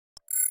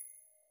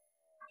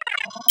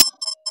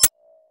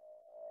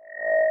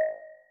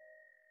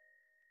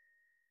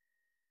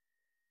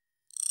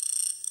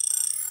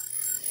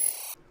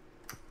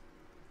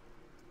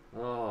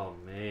Oh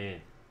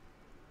man.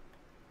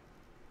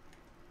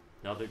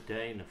 Another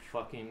day in the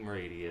fucking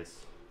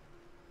radius.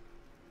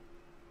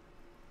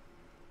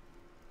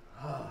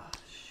 Ah,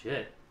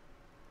 shit.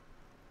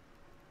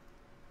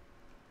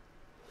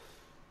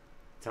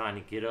 Time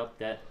to get up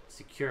that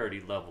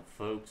security level,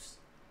 folks.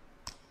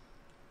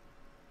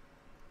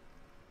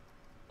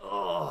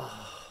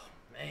 Oh,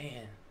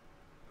 man.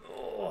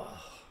 Oh.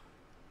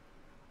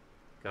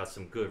 Got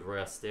some good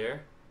rest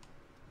there.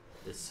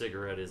 This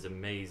cigarette is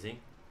amazing.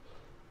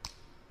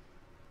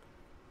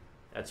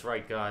 That's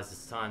right, guys.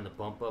 It's time to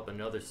bump up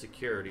another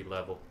security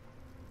level.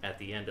 At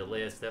the end of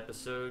last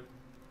episode,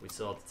 we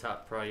saw the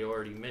top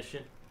priority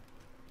mission.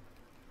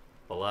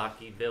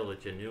 Bolotky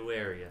Village, a new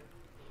area.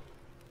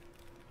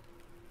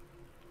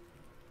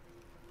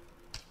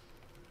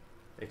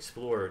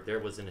 Explorer, there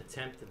was an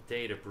attempted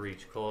data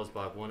breach caused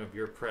by one of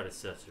your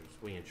predecessors.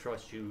 We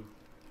entrust you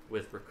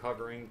with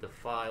recovering the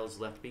files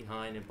left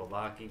behind in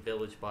Bolotky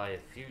Village by a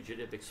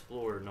Fugitive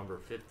Explorer number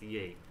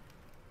 58.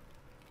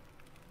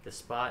 The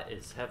spot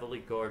is heavily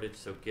guarded,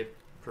 so get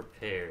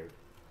prepared.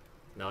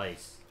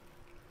 Nice.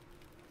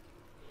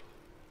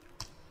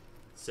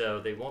 So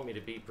they want me to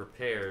be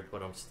prepared,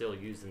 but I'm still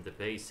using the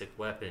basic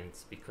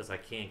weapons because I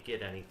can't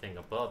get anything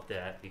above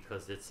that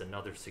because it's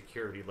another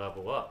security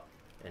level up.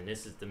 And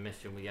this is the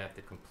mission we have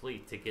to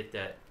complete to get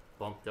that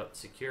bumped up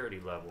security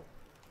level.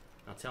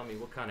 Now tell me,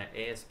 what kind of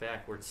ass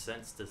backwards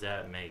sense does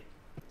that make?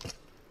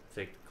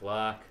 Take the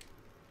Glock.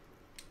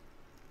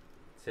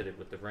 Let's hit it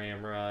with the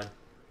ramrod.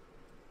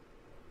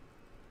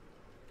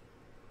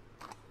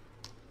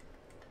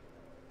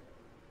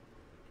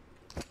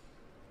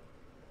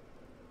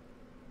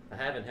 I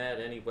haven't had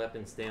any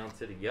weapons down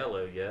to the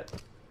yellow yet.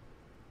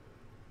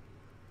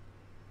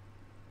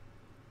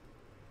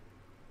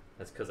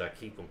 That's because I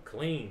keep them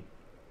clean.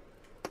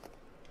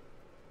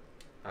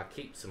 I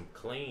keep some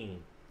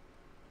clean.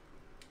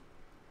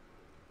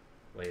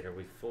 Wait, are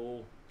we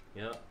full?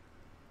 Yep.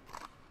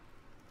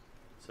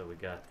 So we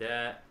got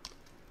that.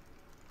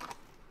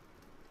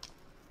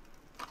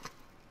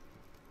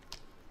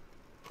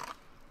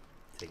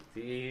 Take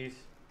these.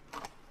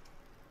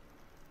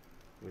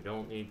 We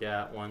don't need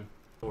that one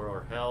for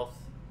our health.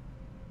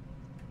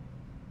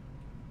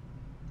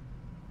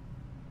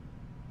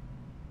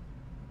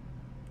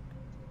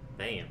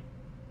 Bam.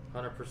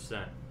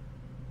 100%.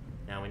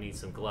 Now we need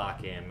some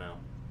Glock ammo.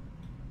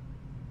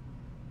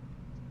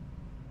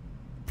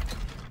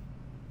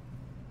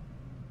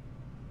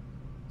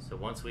 So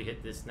once we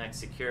hit this next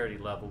security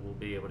level, we'll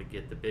be able to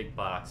get the big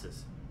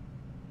boxes.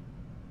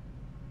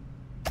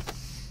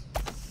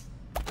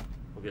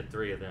 We'll get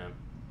 3 of them.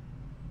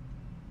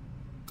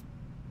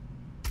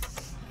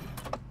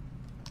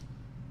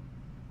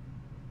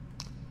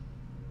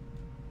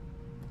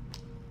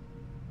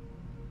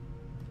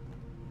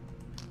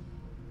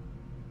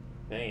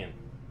 Bam.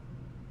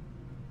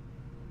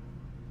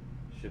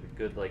 Should be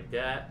good like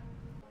that.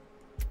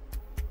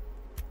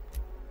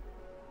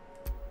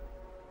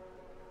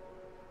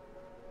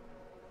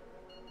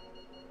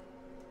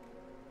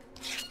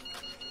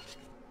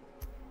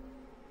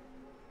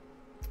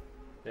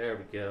 There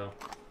we go.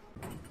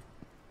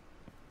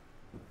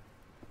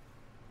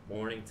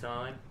 Morning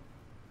time.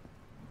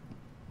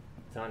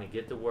 Time to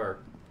get to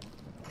work.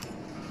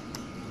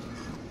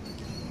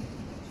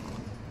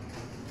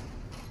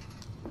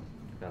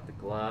 Got the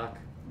Glock.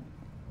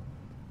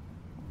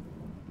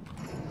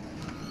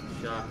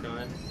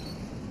 Shotgun.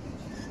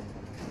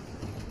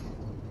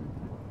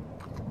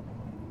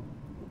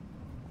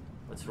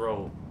 Let's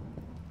roll.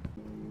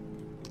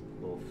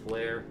 Little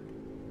flare.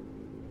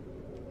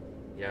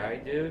 You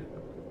alright, dude?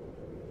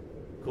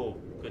 Cool.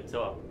 Good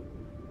talk.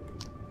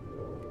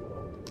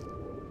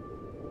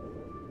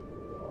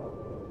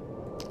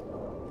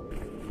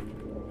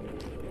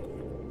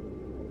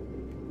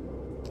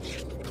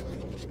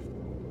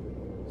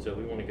 So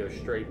we want to go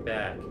straight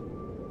back.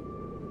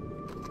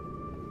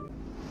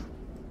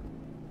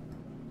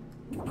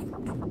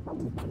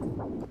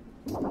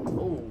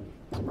 Oh,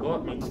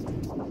 caught me.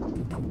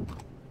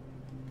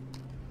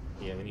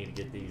 Yeah, we need to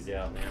get these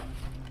out now.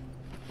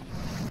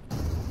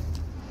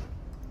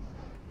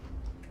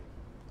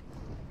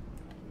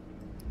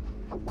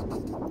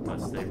 I'll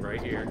stay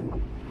right here.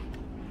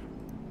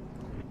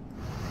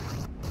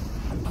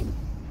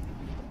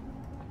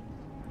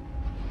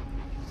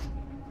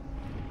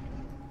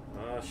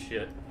 Oh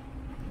shit.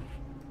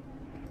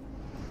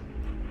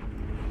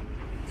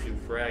 2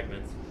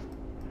 fragments.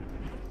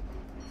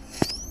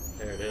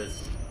 There it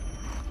is.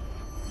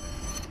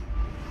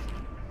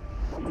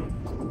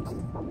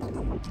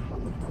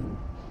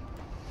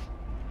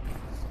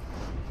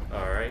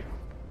 Alright.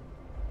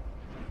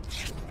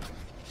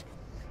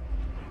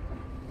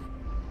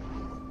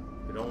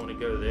 We don't want to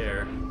go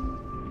there.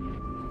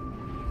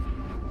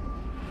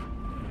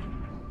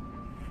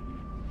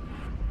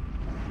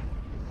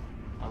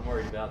 I'm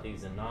worried about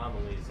these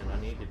anomalies and I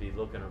need to be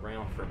looking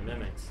around for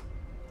mimics.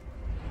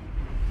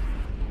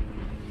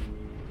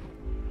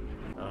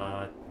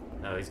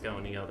 he's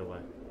going the other way.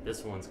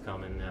 This one's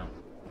coming now.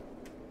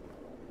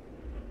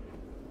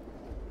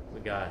 We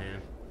got him.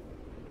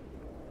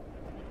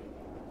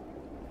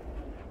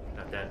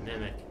 Got that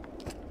mimic.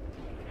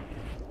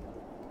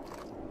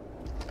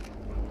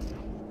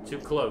 Too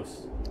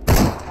close.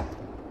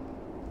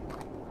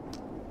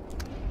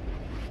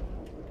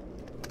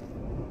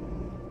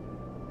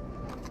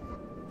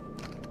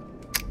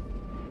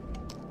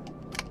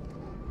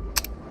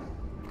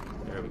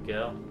 There we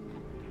go.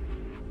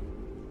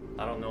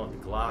 I don't know if the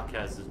Glock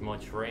has as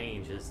much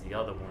range as the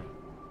other one.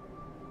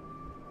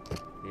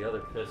 The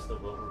other pistol,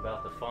 but we're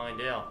about to find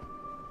out.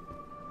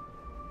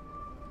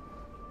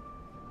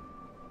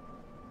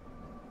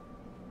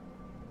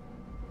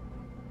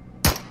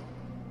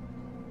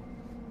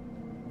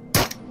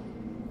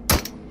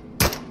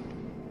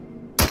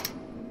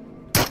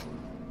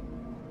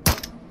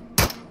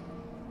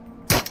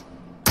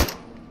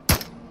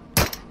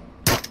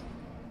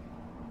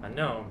 I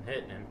know I'm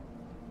hitting him.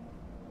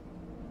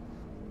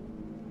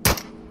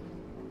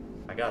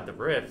 I got the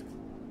rift.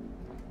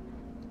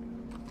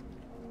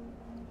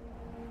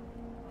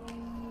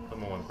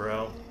 Come on,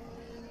 bro.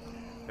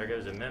 There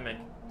goes a mimic.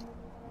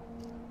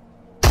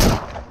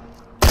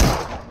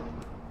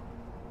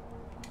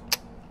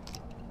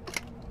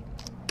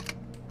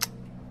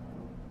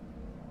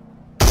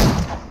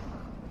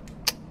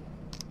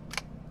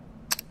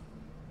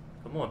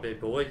 Come on, big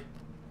boy.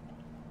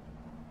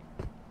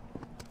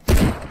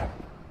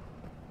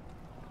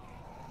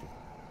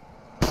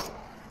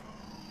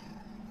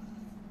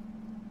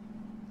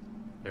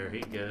 There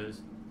he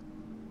goes.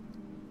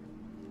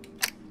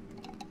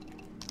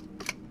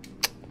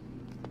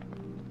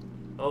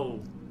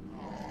 Oh.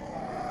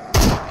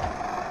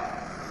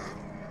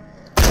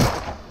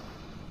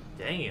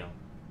 Damn.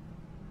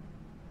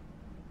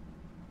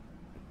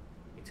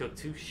 He took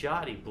 2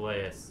 shotty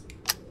blasts.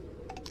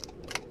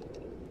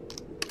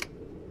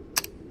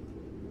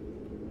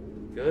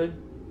 Good.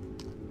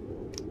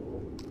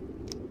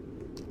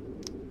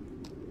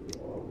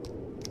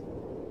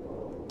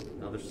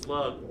 Another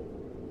slug.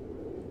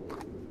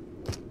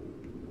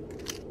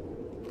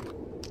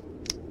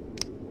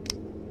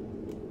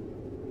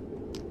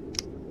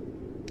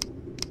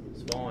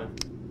 Spawn.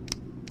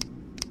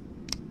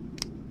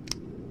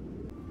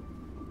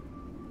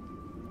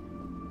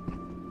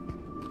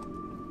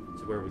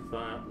 It's where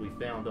we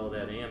found all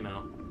that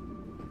ammo.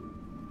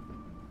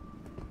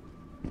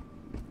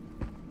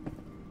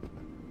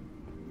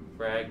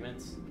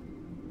 Fragments.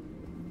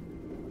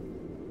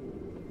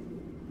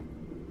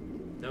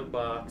 No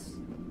box.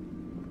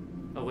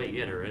 Oh wait,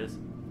 yeah, there is.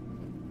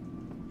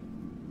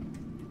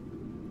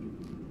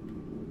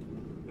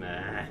 Nah.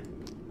 I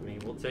mean,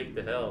 we'll take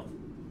the health.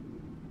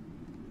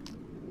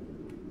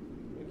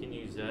 We can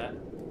use that.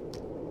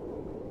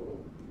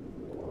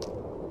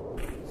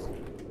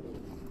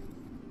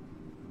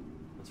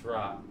 Let's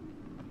rock.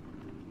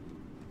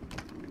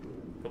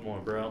 Come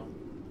on, bro.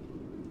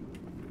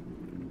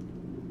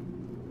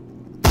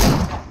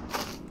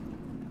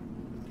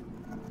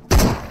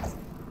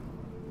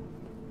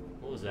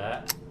 What was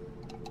that?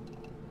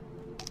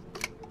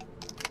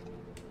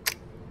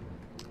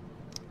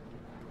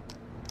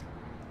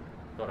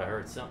 Thought I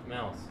heard something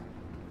else.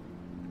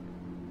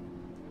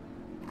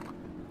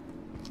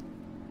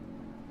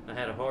 I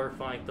had a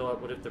horrifying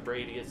thought, what if the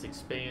radius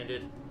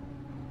expanded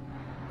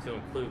to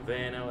include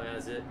Vano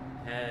as it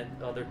had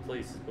other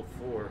places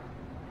before?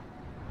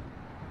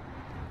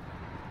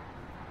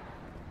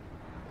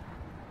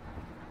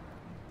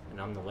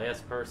 And I'm the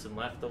last person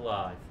left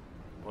alive.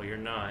 Well, you're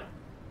not.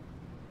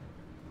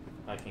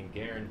 I can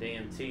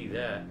guarantee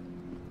that.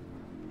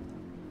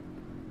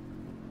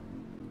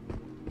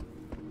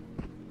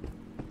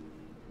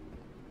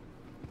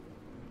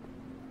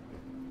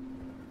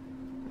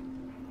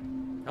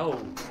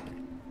 Oh.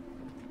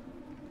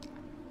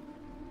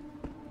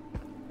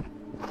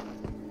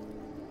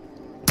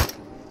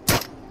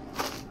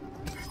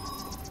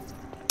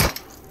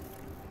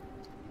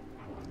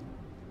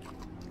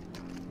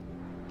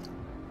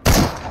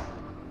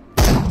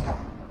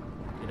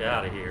 Get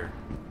out of here.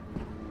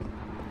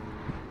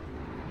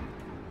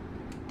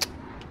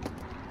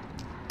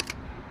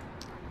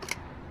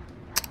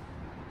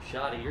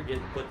 Shotty, you're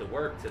getting put to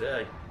work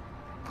today.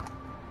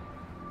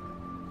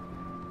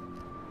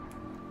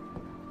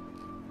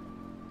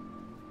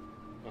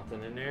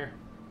 Nothing in there.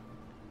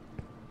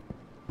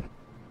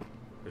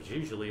 There's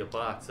usually a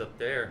box up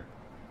there.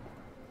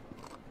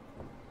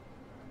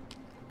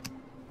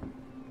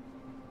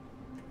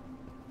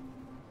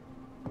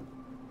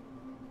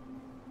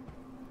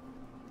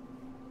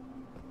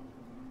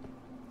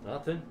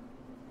 Nothing.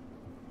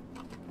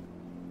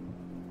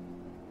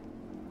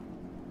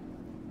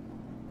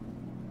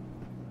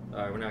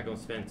 Alright, we're not going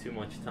to spend too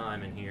much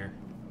time in here.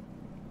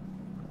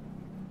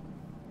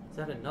 Is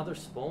that another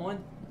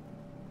spawn?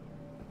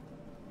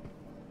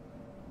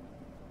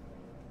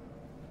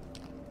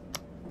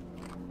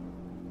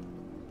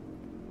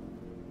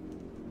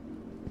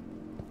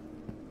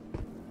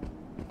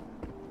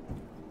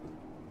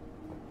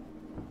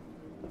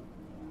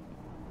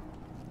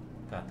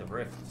 Got the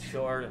rift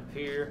shard up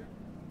here.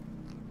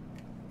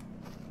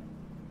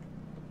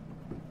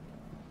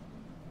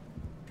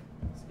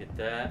 Get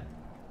that.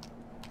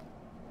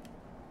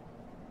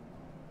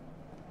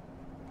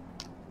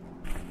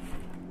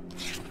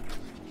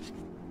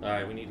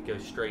 Alright, we need to go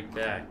straight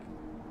back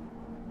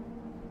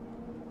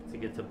to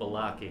get to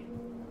Bolotky.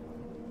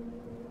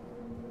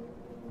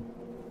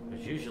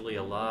 There's usually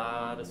a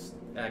lot of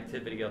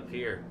activity up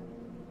here.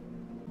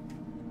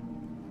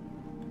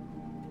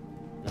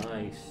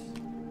 Nice.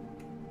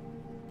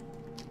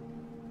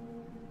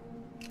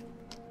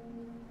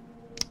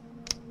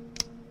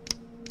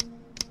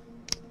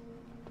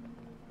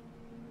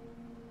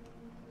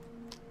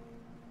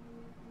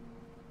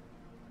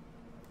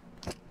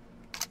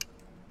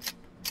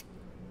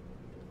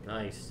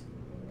 Nice.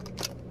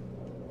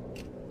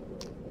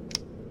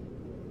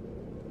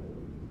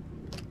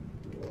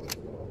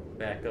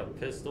 Backup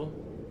pistol.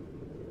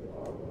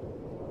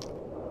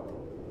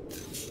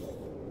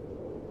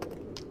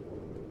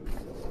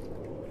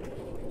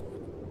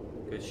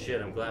 Good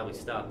shit, I'm glad we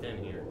stopped in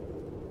here.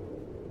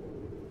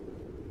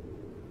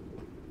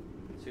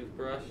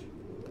 Toothbrush.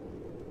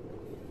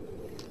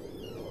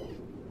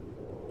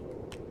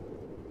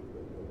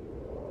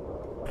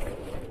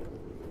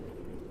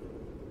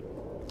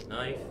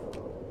 Knife.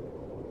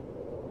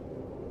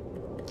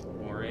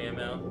 More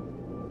ammo.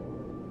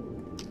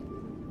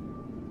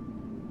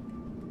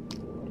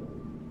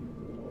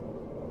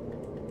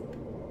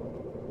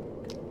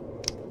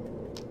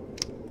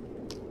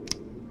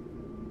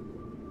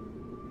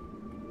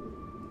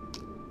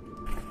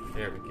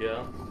 There we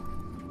go.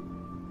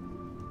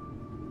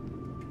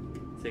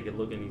 Take a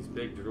look in these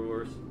big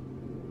drawers.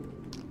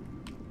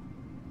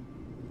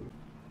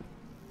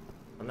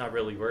 I'm not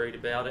really worried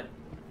about it.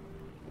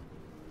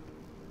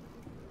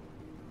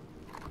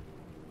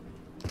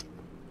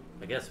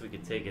 I guess we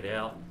could take it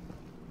out.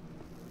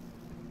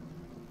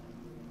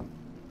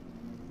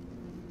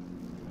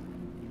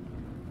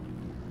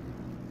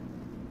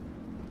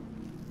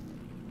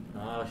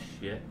 Oh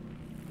shit.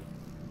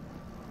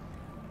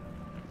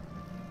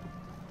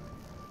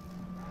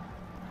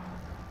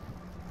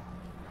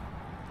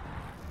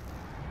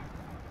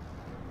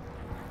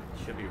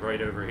 Should be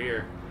right over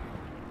here.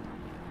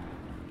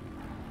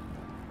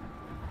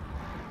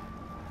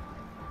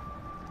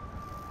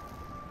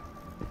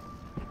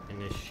 In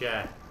this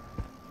shack.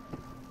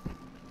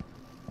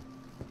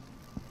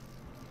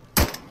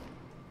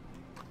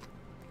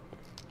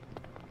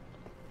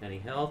 Any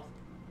health?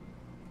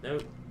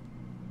 Nope.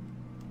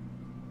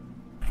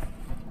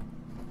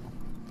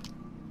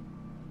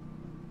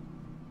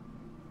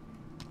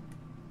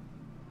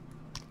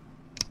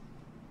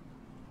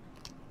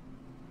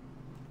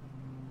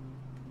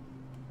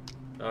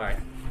 Alright.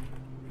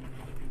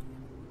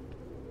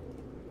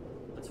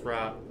 Let's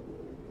rock.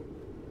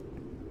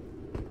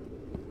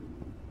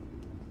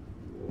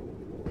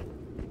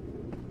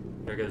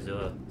 There goes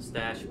a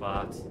stash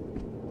box.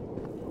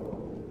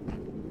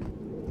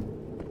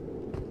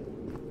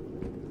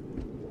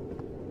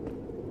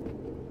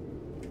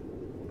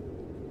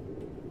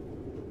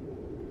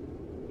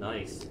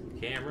 Nice.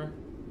 Camera.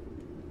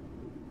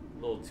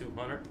 Little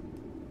 200.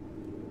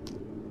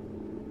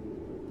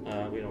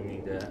 We don't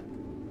need that.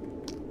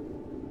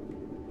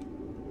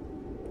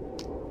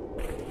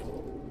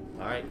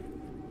 Alright.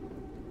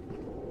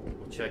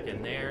 We'll check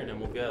in there and then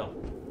we'll go.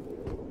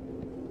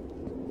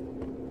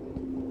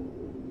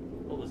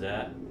 What was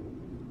that?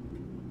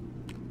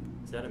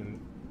 Is that a...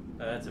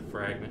 that's a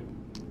fragment.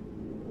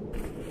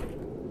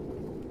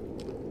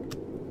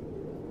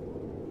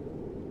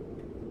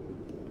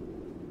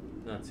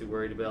 Not too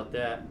worried about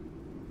that.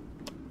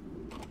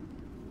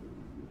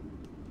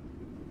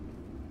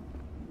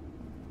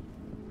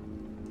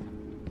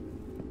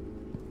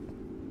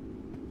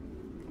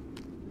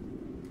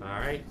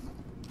 Alright.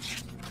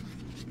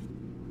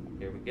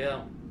 Here we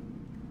go.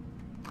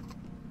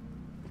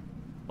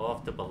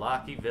 Off to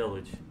Bolotky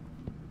Village.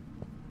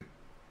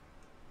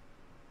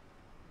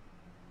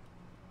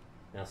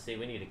 Now see,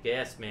 we need a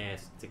gas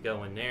mask to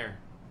go in there.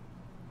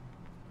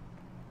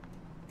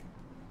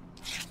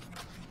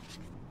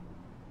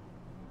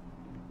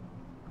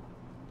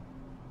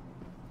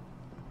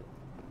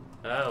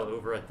 Oh,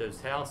 over at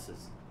those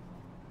houses.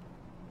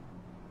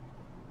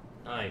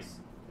 Nice.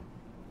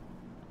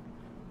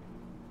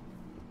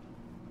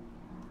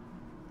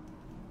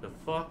 The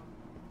fuck?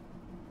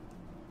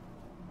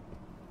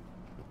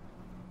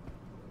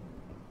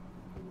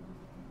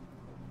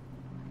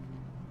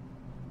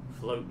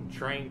 Floating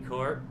train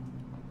court.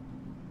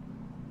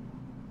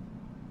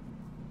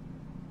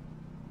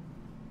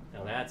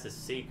 Now that's a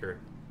secret.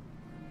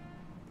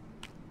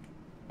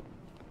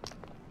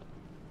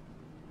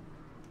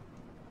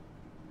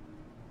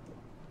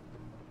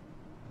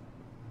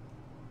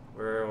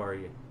 Where are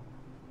you?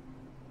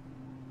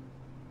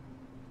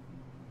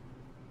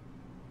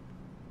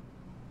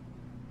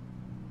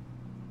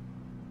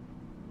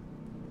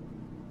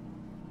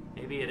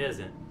 Maybe it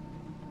isn't.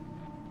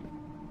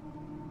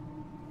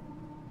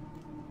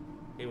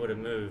 He would have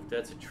moved.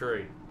 That's a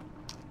tree.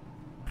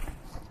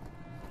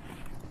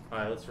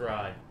 Alright, let's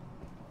ride.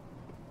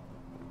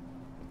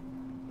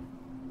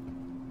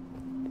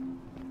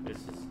 This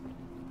is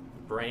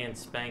brand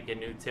spanking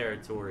new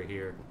territory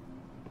here.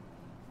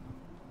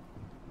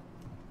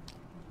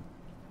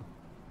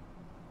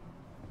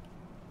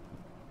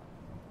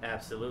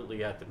 absolutely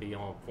have to be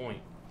on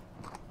point.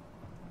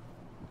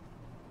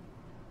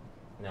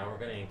 Now we're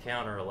going to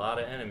encounter a lot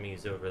of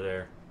enemies over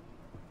there.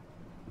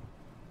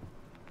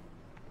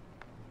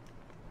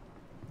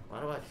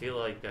 Why do I feel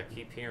like I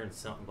keep hearing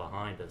something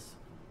behind us?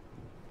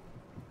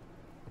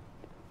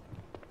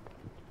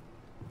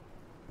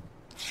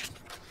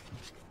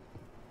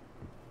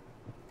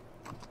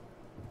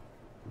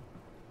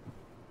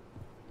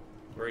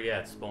 Where you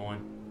at,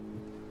 Spawn?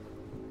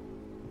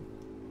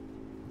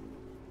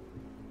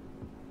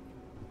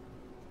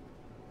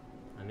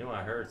 I knew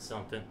I heard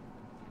something.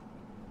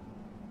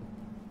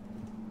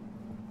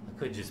 I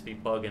could just be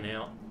bugging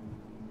out.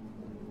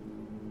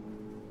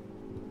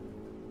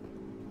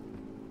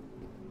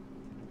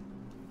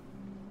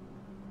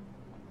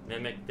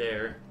 Mimic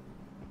there.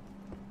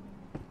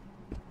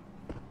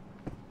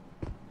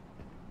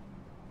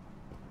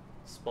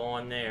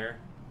 Spawn there.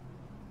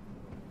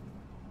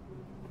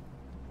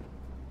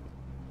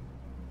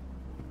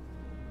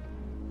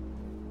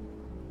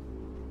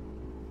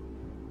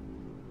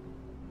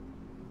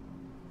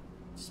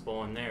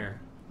 Spawn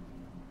there.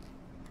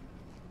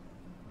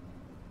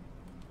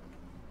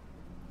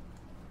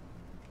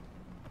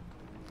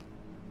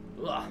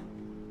 Ugh.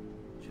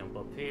 Jump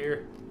up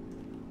here.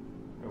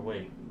 Or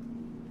wait.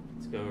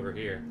 Let's go over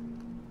here.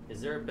 Is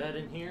there a bed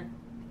in here?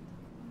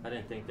 I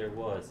didn't think there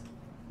was.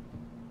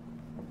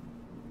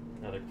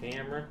 Another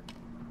camera.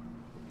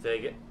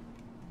 Take it.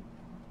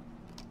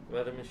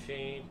 Weather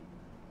machine.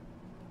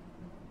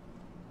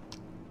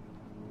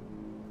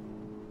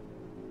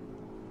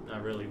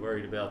 Not really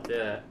worried about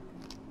that.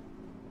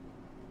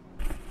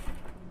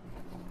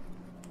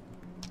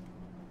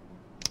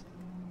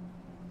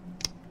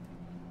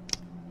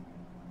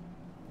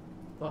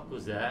 What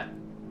was that?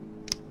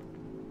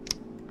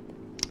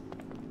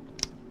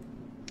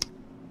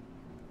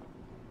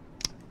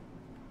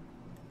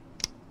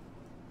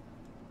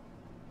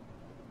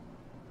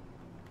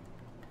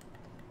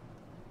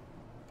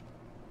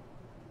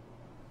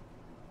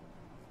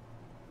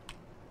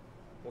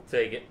 We'll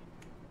take it.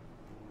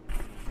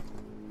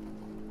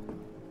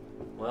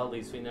 Well, at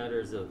least we know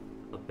there's a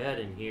bed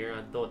in here.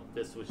 I thought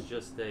this was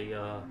just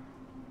a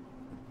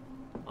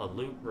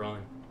loot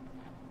run.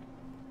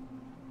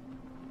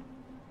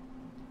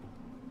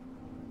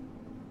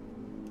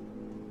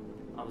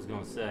 I was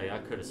gonna say, I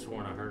could have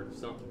sworn I heard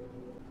something.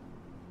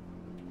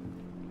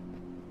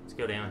 Let's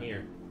go down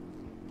here.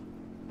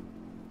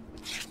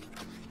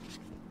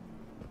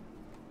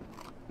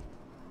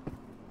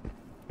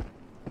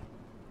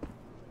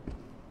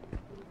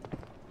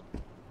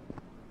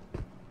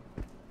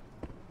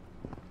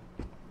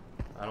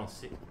 I don't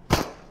see.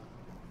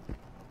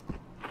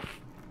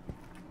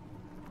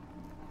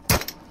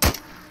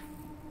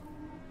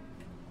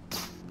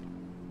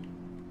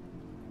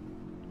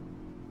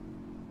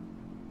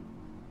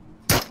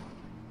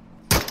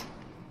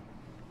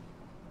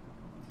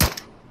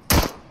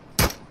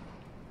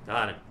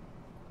 Got it.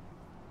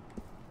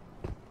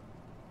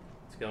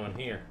 Let's go in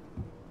here.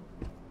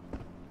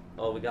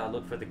 Oh, we gotta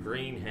look for the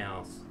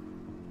greenhouse.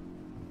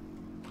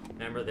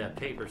 Remember that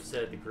paper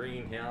said the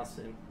greenhouse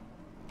in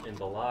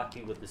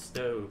Bolotky with the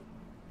stove.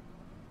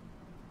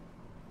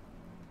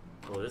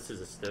 Oh, this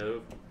is a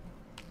stove.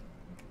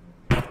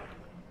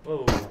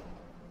 Whoa.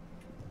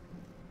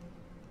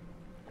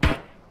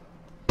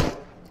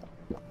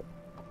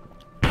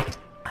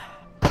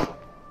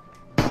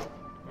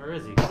 Where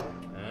is he?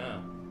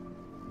 Oh.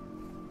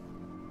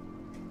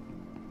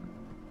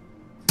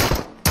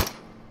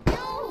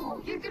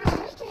 No, you're gonna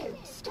make it.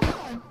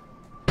 Stop.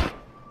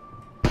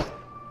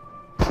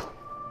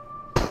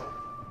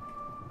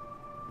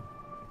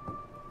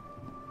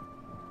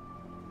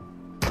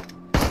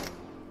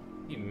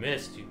 You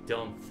missed, you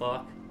dumb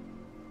fuck.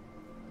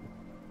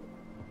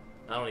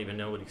 I don't even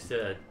know what he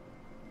said.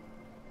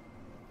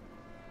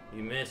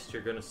 You missed,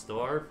 you're gonna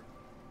starve?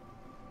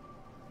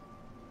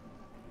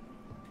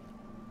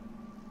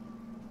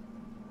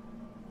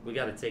 We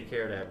gotta take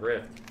care of that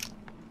rift.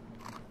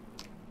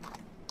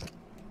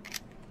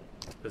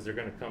 Because they're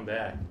gonna come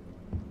back.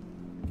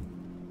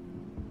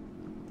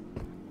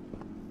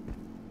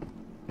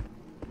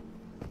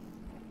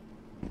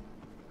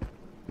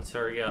 Let's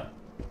hurry up.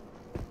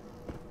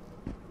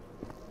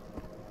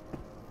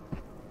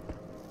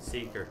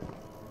 Seeker.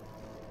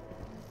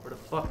 Where the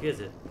fuck is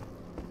it?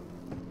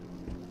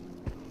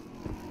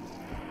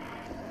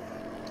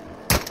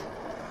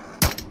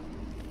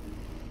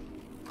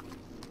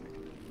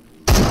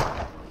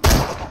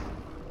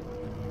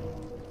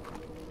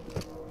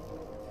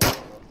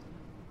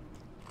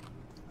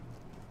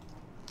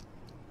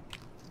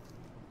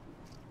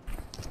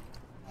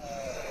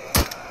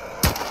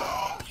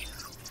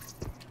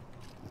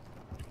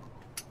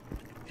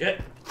 Shit.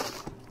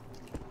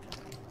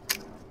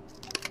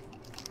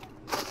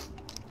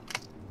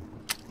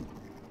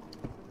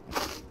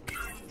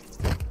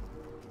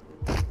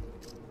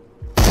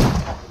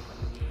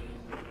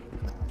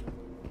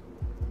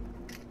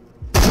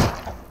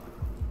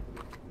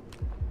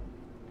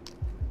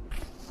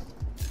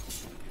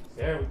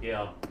 There we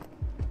go.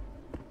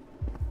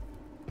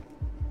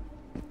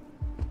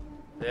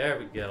 There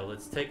we go.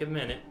 Let's take a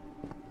minute.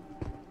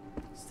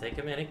 Let's take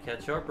a minute,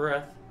 catch our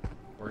breath.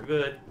 We're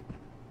good.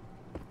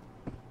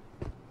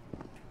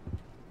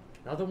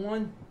 Another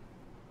one?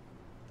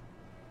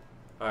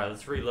 Alright,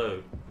 let's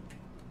reload.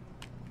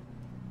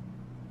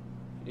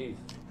 Jesus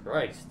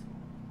Christ.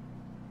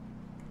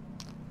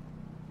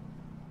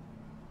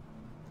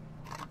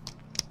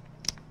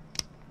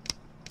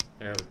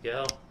 There we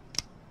go.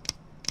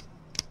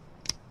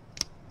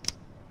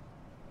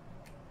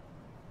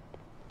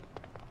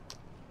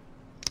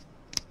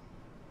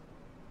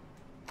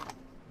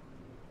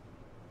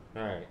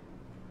 Alright.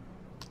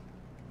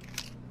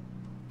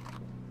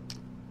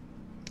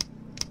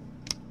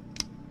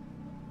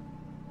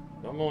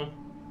 Come on.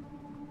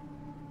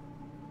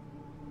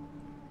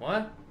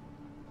 What?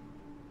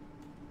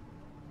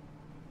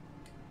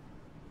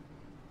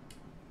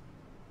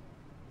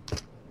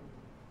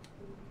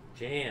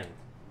 Jammed.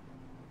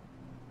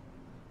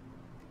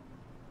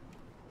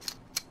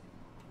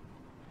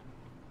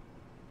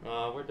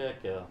 Where'd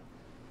that go?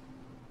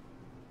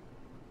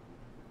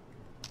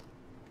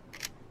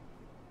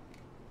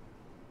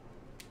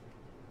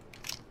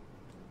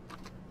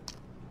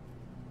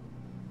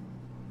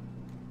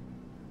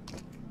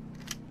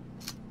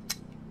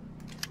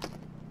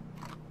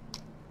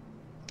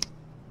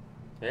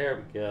 There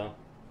we go.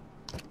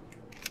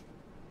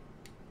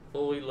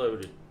 Fully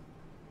loaded.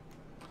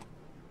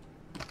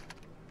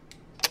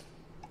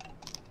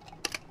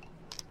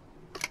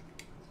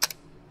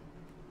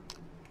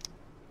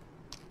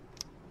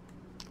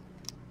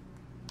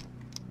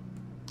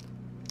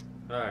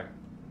 Alright.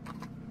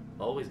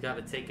 Always got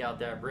to take out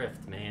that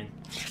rift, man.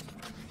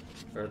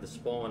 Or the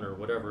spawn, or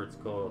whatever it's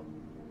called.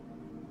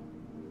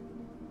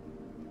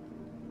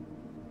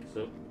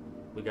 So,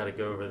 we got to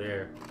go over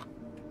there.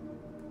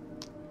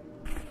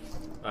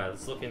 Alright,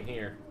 let's look in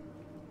here.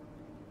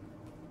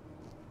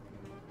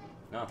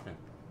 Nothing.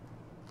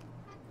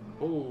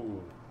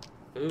 Ooh,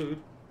 food.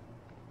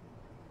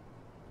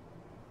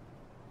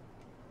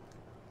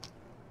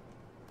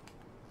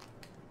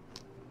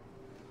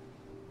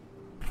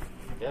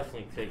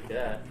 Definitely take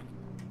that.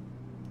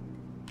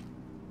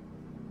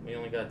 We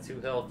only got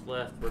 2 health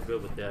left. We're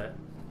good with that.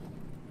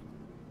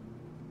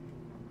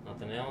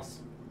 Nothing else?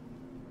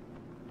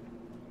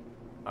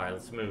 Alright,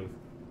 let's move.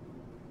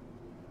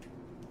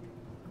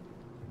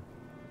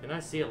 Can I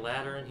see a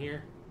ladder in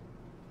here?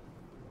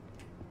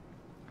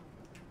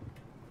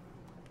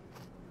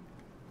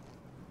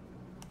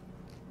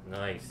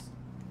 Nice.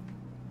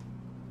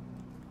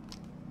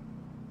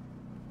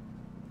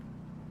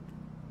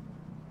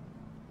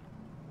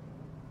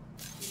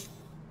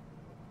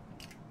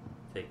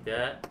 Take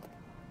that.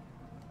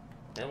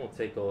 And we'll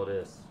take all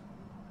this.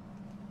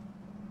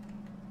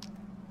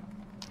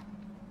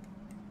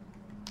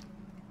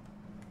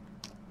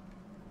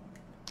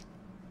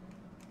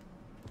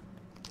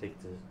 Take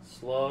the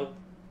slug.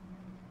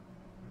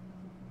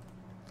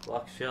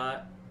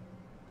 Buckshot.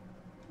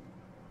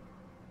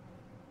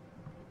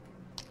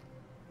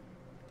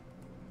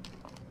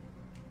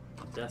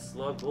 Is that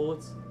slug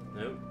bullets?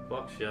 Nope,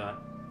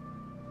 buckshot.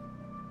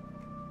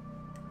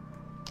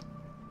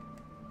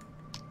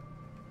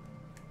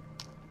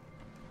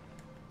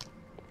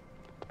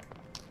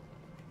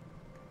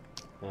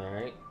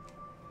 Alright.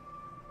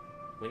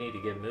 We need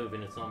to get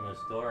moving. It's almost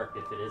dark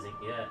if it isn't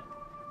yet.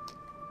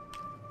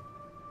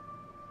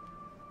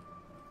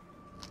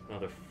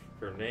 Another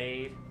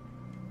grenade.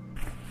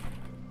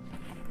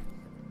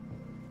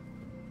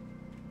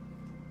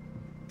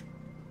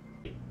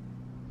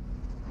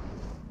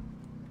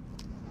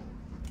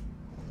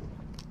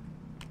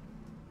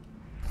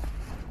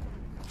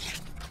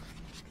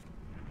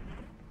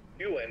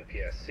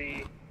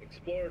 UNPSC,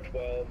 Explorer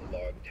 12,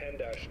 Log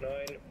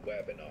 10-9,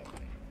 Web Anomaly.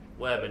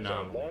 Web Those are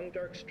anomaly. long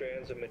dark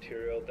strands of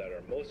material that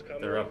are most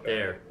commonly They're up found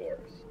there. in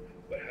cores,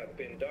 but have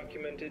been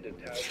documented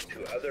attached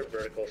to other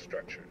vertical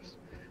structures.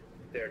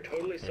 They are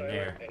totally silent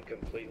there. and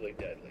completely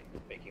deadly,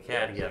 making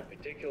Caddy them a up.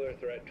 particular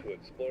threat to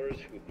explorers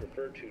who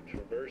prefer to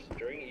traverse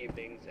during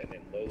evenings and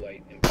in low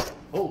light environments.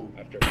 Oh!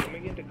 After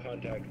coming into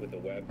contact with the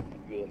web,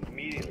 you will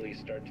immediately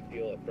start to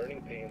feel a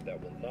burning pain that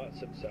will not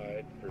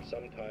subside for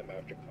some time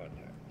after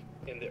contact.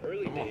 In the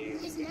early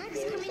days, Is Max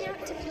explorers coming out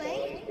thought to that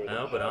play? spawns were the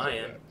No, but cause I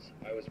of am. webs.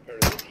 I was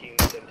part of the team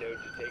sent out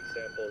to take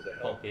samples to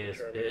help Punk-ass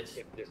determine bitch.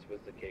 if this was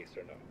the case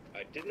or not.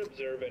 I didn't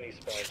observe any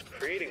spawns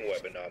creating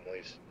web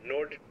anomalies,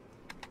 nor did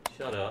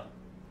Shut up.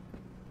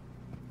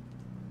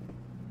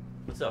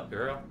 What's up,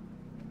 girl?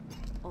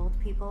 Old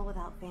people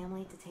without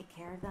family to take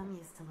care of them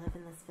used to live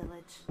in this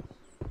village.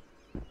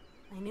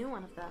 I knew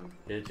one of them.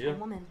 Did A you?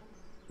 woman.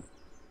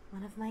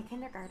 One of my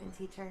kindergarten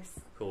teachers.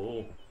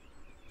 Cool.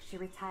 She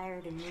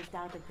retired and moved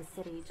out of the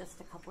city just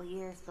a couple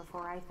years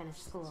before I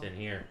finished school. It's in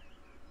here.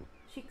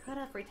 She could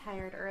have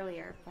retired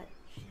earlier, but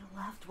she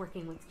loved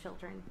working with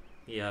children.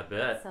 Yeah, I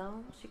bet.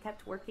 So she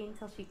kept working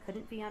till she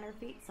couldn't be on her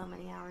feet so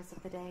many hours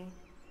of the day.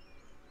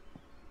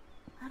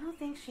 I don't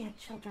think she had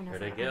children of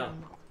There her they go.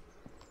 own.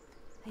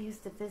 I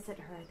used to visit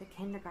her at the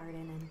kindergarten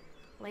and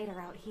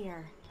later out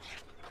here.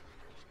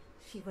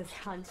 She was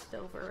hunched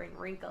over and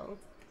wrinkled,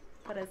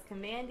 but as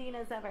commanding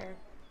as ever.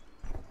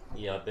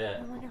 Yeah, I bet.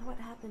 I wonder what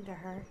happened to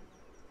her.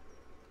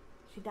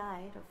 She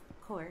died,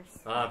 of course.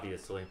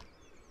 Obviously.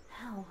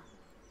 How?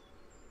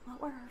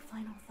 What were her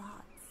final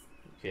thoughts?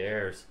 Who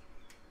cares?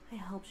 I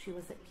hope she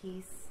was at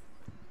peace.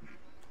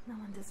 No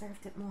one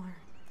deserved it more.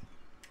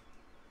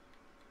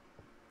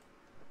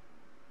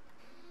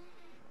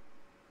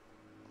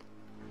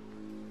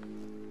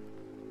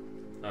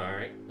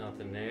 Alright,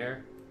 nothing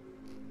there.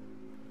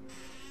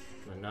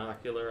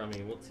 Monocular, I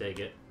mean, we'll take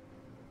it.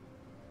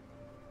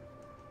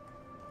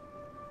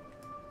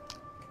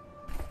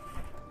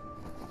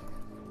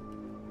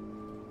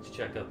 Let's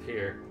check up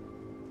here.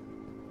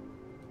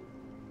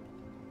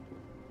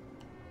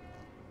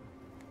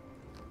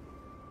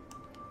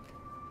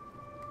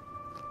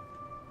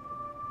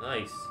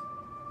 Nice.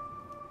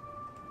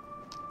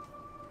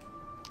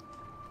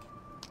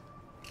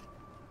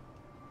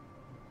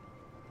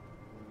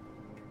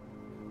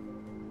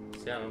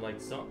 Sounded like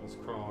something was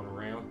crawling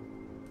around.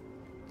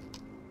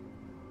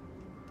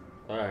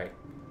 Alright.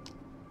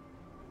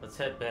 Let's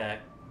head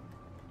back.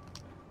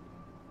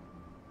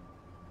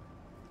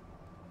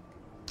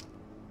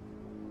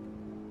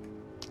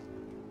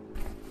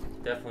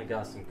 Definitely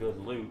got some good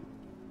loot.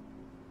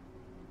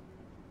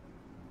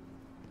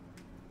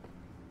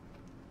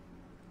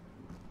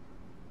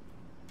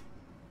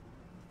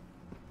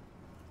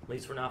 At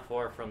least we're not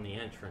far from the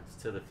entrance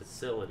to the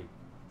facility.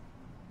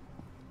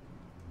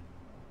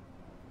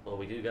 Well,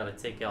 we do gotta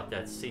take out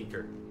that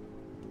seeker.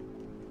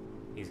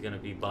 He's gonna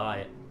be by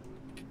it.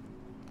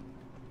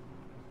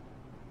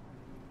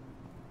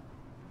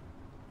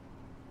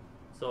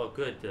 It's all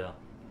good though.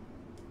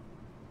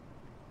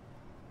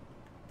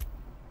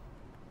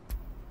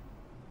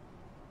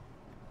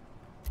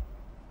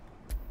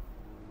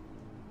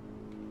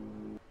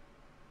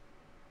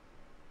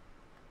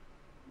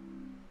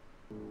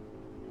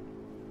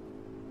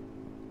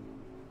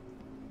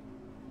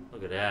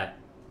 Look at that.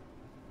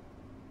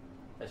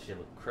 That shit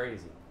look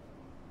crazy.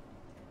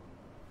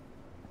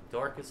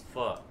 Dark as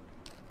fuck.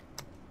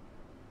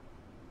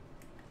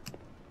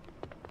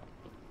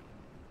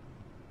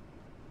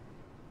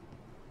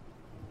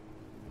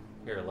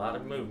 Hear a lot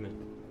of movement.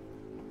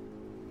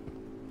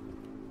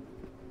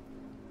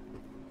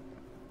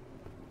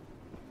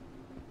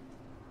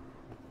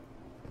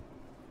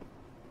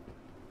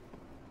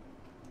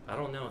 I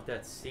don't know if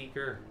that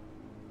seeker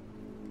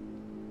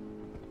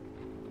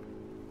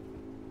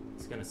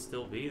is gonna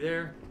still be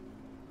there.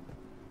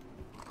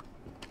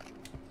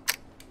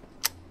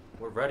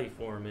 We're ready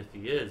for him if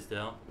he is,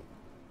 though.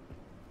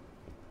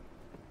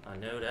 I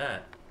know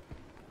that.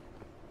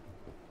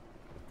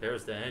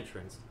 There's the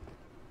entrance.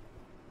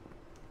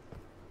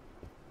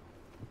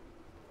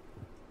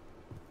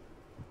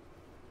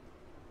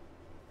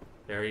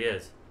 There he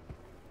is.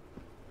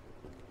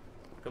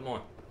 Come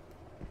on.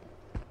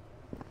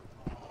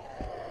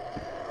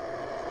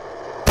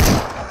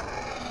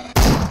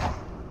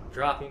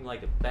 Drop him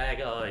like a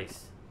bag of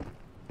ice.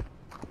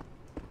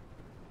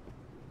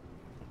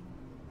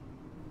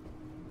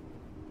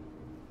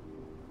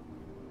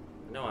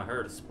 No, I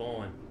heard a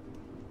spawn.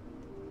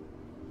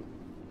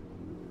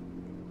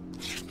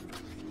 Is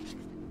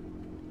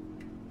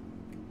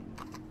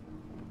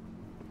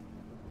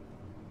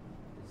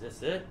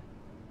this it?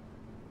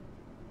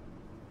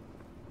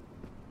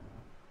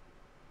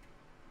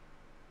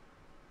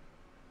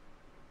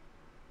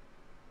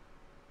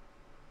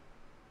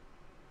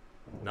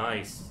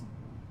 Nice.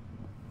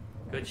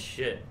 Good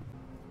shit.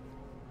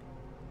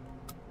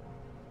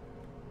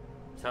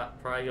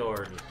 Top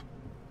priority.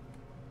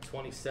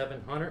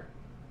 2,700.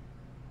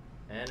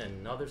 And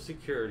another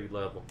security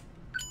level.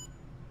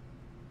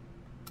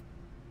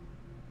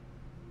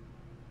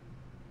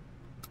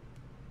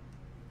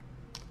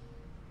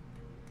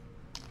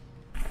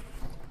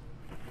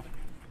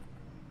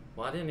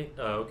 Why didn't he?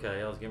 Oh,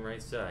 okay. I was getting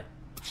ready to say.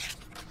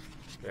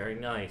 Very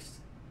nice.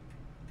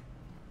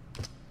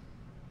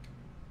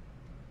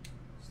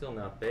 Still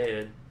not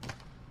bad.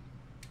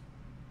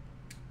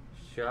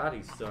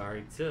 Shoddy's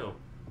sorry too.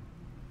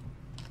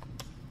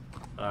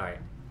 Alright.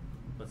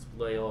 Let's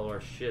lay all our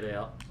shit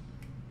out.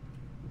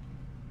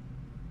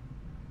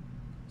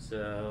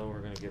 So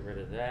we're gonna get rid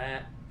of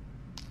that.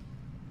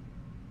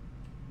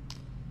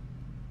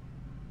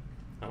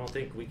 I don't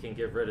think we can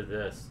get rid of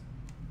this.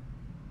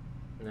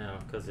 No,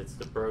 because it's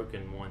the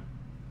broken one.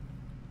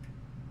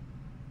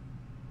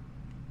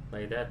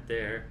 Lay that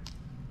there.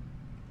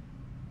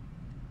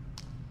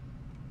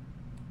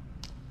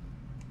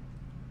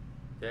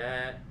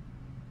 That.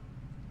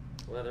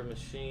 Leather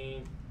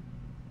machine.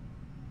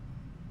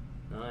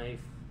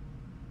 Knife.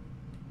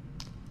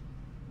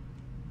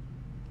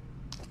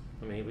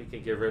 I mean, we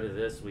could get rid of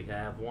this. We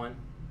have one.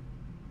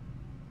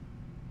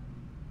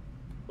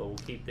 But we'll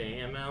keep the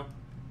ammo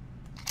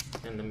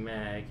and the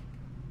mag.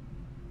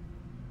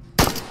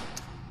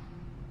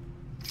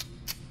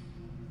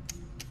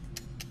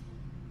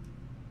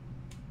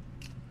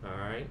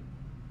 Alright.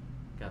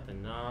 Got the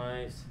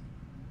knives.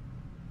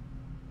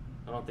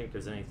 I don't think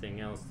there's anything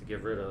else to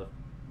get rid of.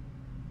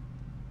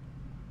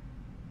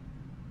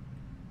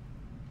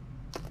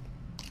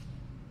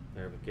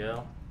 There we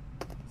go.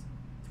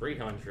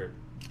 300.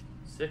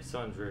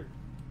 600.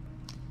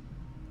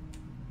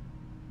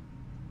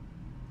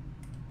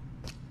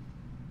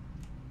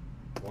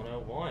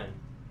 $101.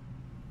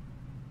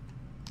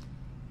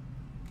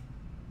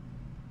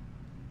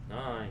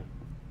 9.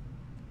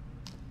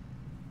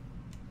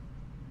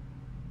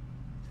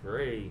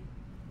 3.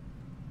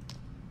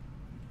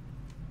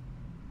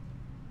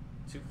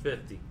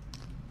 250.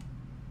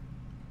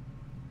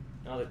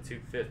 Another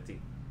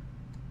 250.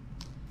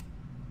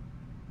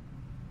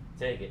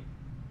 Take it.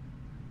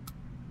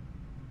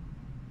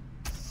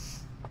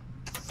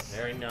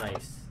 Very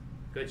nice.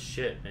 Good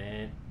shit,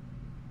 man.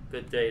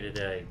 Good day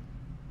today.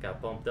 Got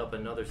bumped up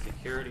another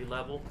security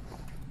level.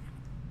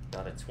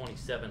 Got a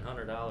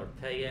 $2,700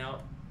 payout.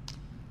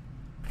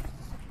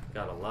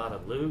 Got a lot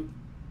of loot.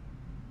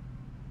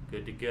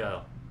 Good to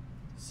go.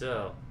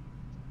 So,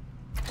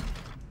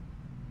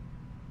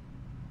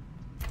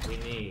 we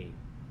need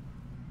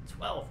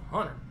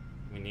 1,200.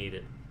 We need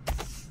it.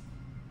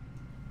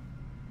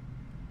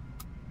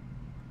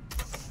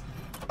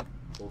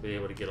 We'll be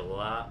able to get a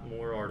lot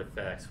more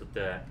artifacts with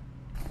that.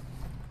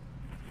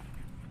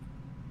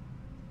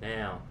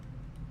 Now,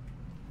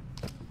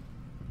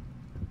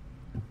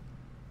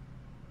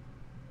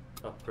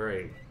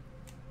 upgrade.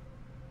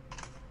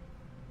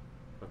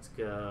 Let's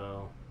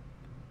go.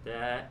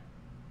 That.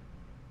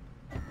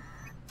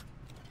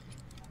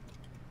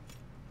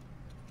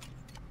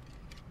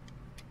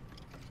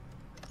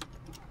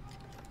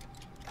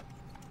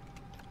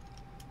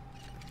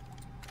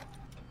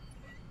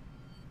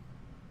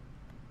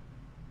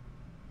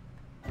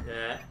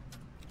 That.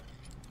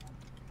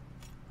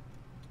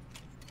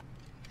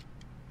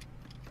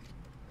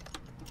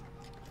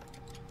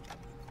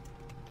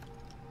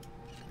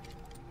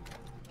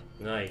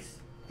 Nice.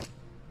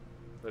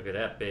 Look at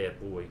that bad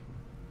boy.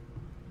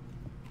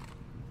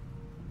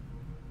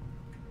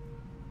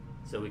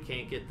 So we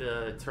can't get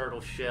the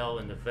turtle shell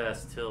and the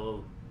vest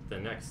till the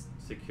next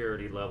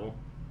security level.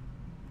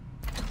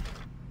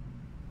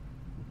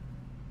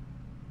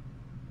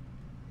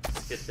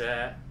 Let's get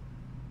that.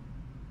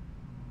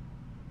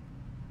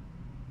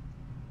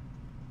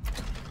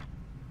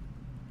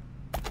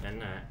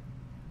 And that.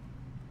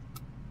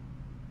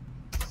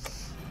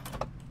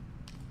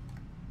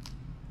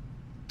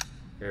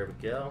 There we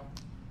go.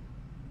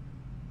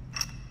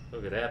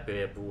 Look at that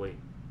bad boy.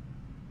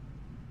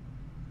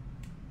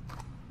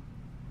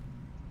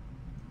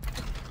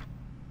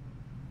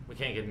 We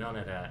can't get none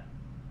of that.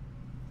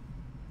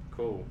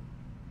 Cool.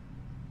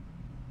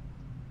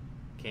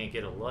 Can't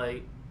get a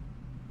light.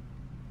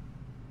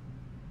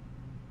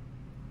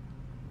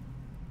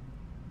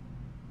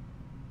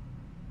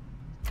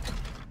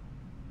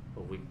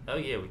 But oh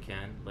yeah, we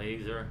can.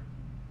 Laser.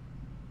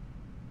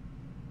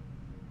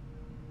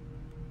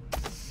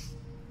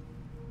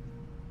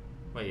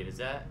 Wait, is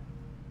that?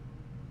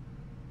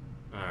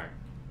 Alright.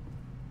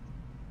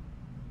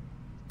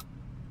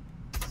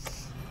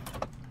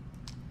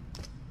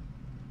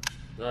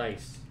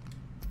 Nice.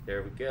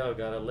 There we go.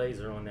 Got a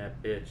laser on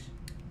that bitch.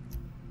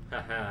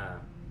 Haha.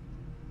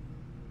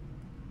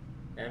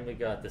 And we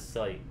got the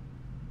sight.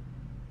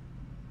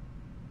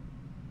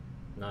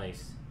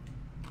 Nice.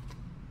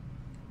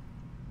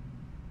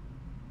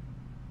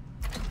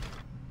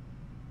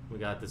 We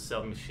got the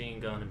submachine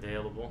gun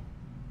available.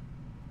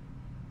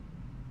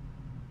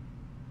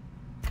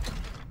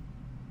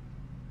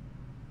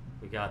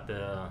 We got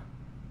the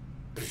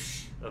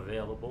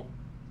available.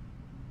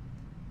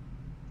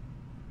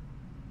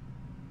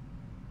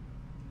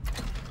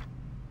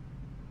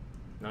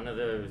 None of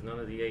those, none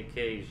of the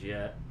AKs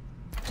yet.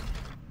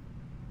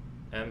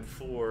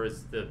 M4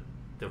 is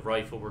the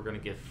rifle we're gonna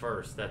get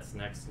first. That's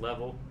next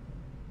level.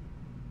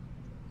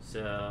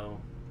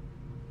 So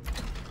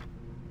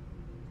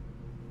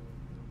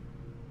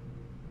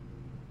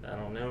I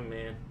don't know,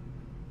 man.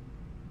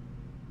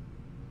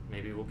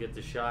 Maybe we'll get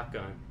the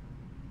shotgun.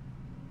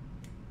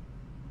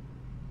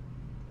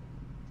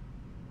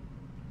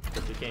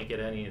 Because we can't get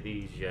any of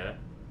these yet.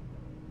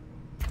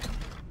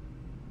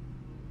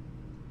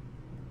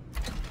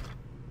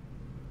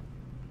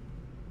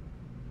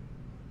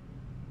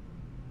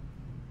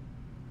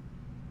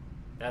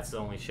 That's the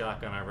only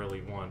shotgun I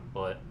really want,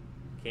 but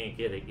can't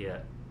get it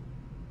yet.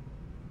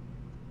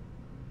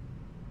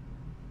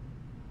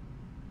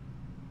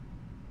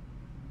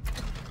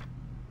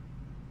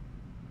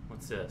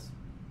 What's this?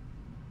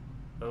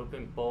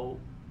 Open bolt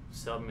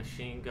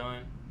submachine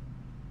gun.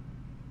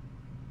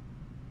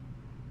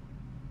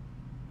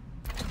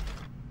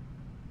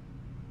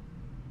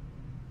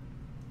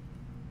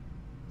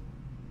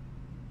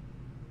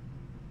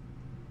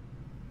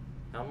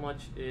 How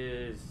much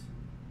is...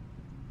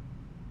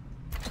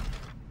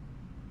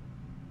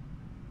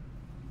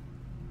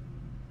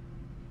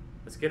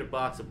 Let's get a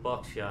box of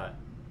buckshot.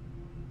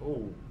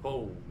 Oh,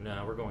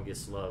 no, we're going to get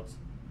slugs.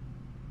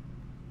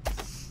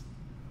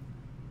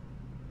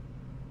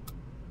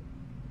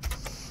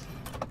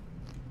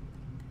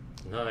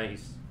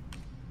 Nice.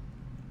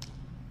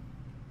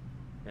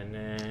 And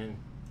then...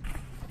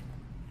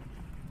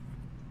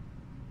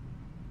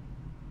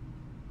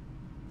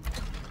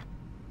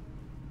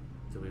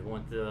 Do we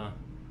want the...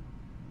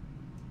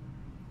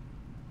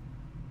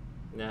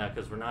 Nah,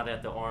 because we're not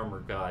at the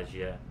armor guys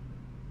yet.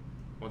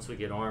 Once we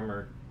get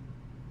armored,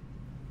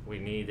 we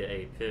need the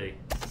AP.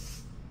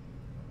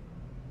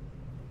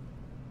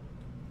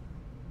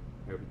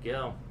 Here we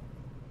go.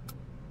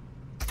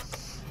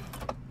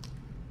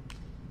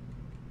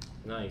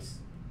 Nice.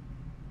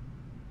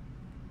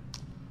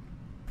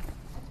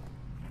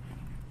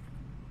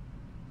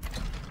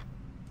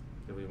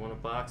 Do we want a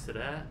box of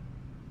that?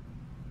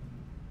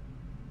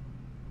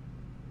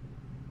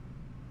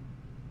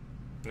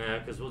 Nah,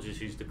 because we'll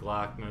just use the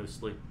Glock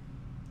mostly.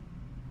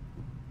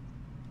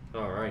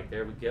 Alright,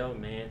 there we go,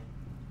 man.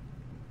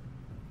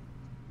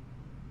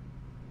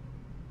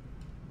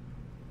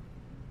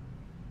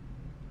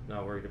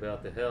 Not worried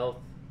about the health.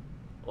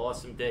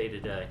 Awesome day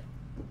today.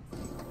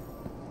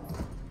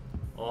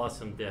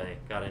 Awesome day.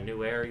 Got a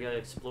new area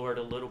explored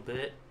a little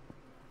bit.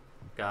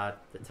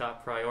 Got the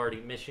top priority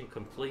mission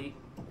complete.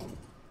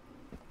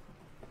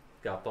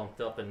 Got bumped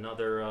up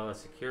another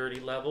security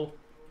level.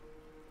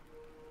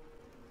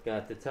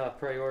 Got the top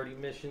priority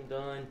mission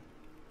done.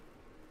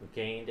 We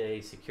gained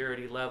a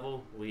security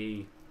level.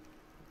 We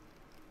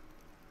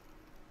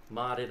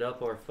modded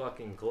up our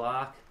fucking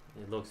Glock.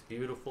 It looks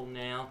beautiful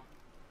now.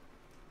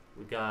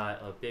 We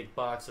got a big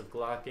box of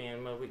Glock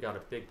ammo. We got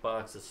a big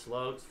box of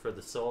slugs for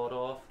the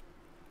sawed-off.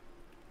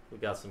 We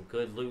got some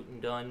good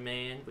looting done,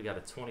 man. We got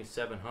a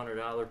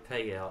 $2,700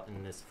 payout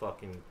in this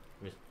fucking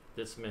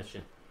this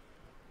mission.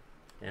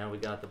 Now we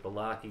got the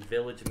Bolotky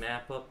Village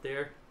map up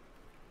there.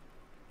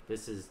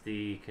 This is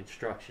the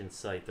construction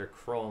site. They're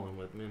crawling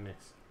with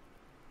mimics.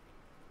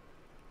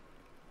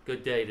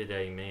 Good day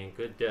today, man.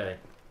 Good day.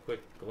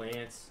 Quick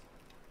glance.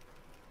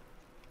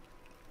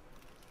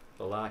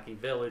 Bolotky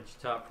Village,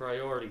 top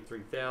priority,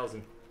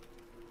 3,000.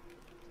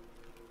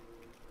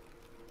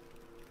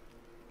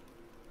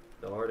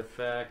 The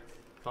artifact,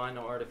 find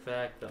the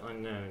artifact, the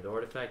unknown. The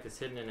artifact is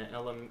hidden in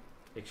an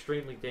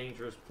extremely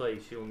dangerous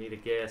place. You will need a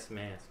gas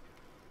mask.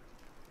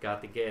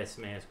 Got the gas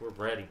mask, we're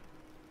ready.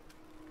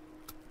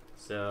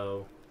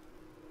 So,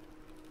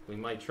 we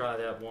might try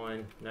that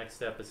one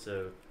next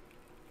episode.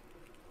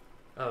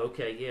 Oh,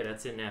 okay, yeah,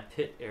 that's in that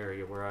pit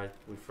area where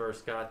we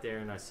first got there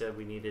and I said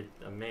we needed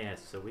a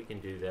mask, so we can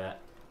do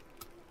that.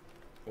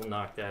 We'll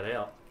knock that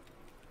out.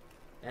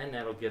 And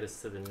that'll get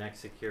us to the next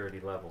security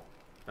level.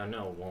 I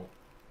know it won't.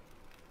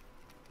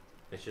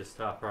 It's just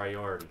top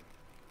priority.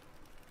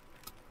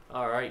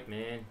 Alright,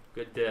 man.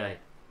 Good day.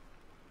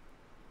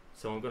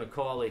 So I'm going to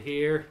call it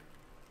here.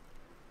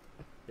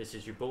 This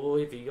is your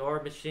boy,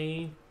 VR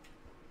Machine.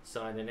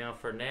 Signing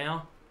out for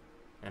now.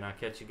 And I'll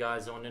catch you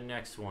guys on the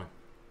next one.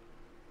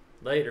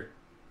 Later.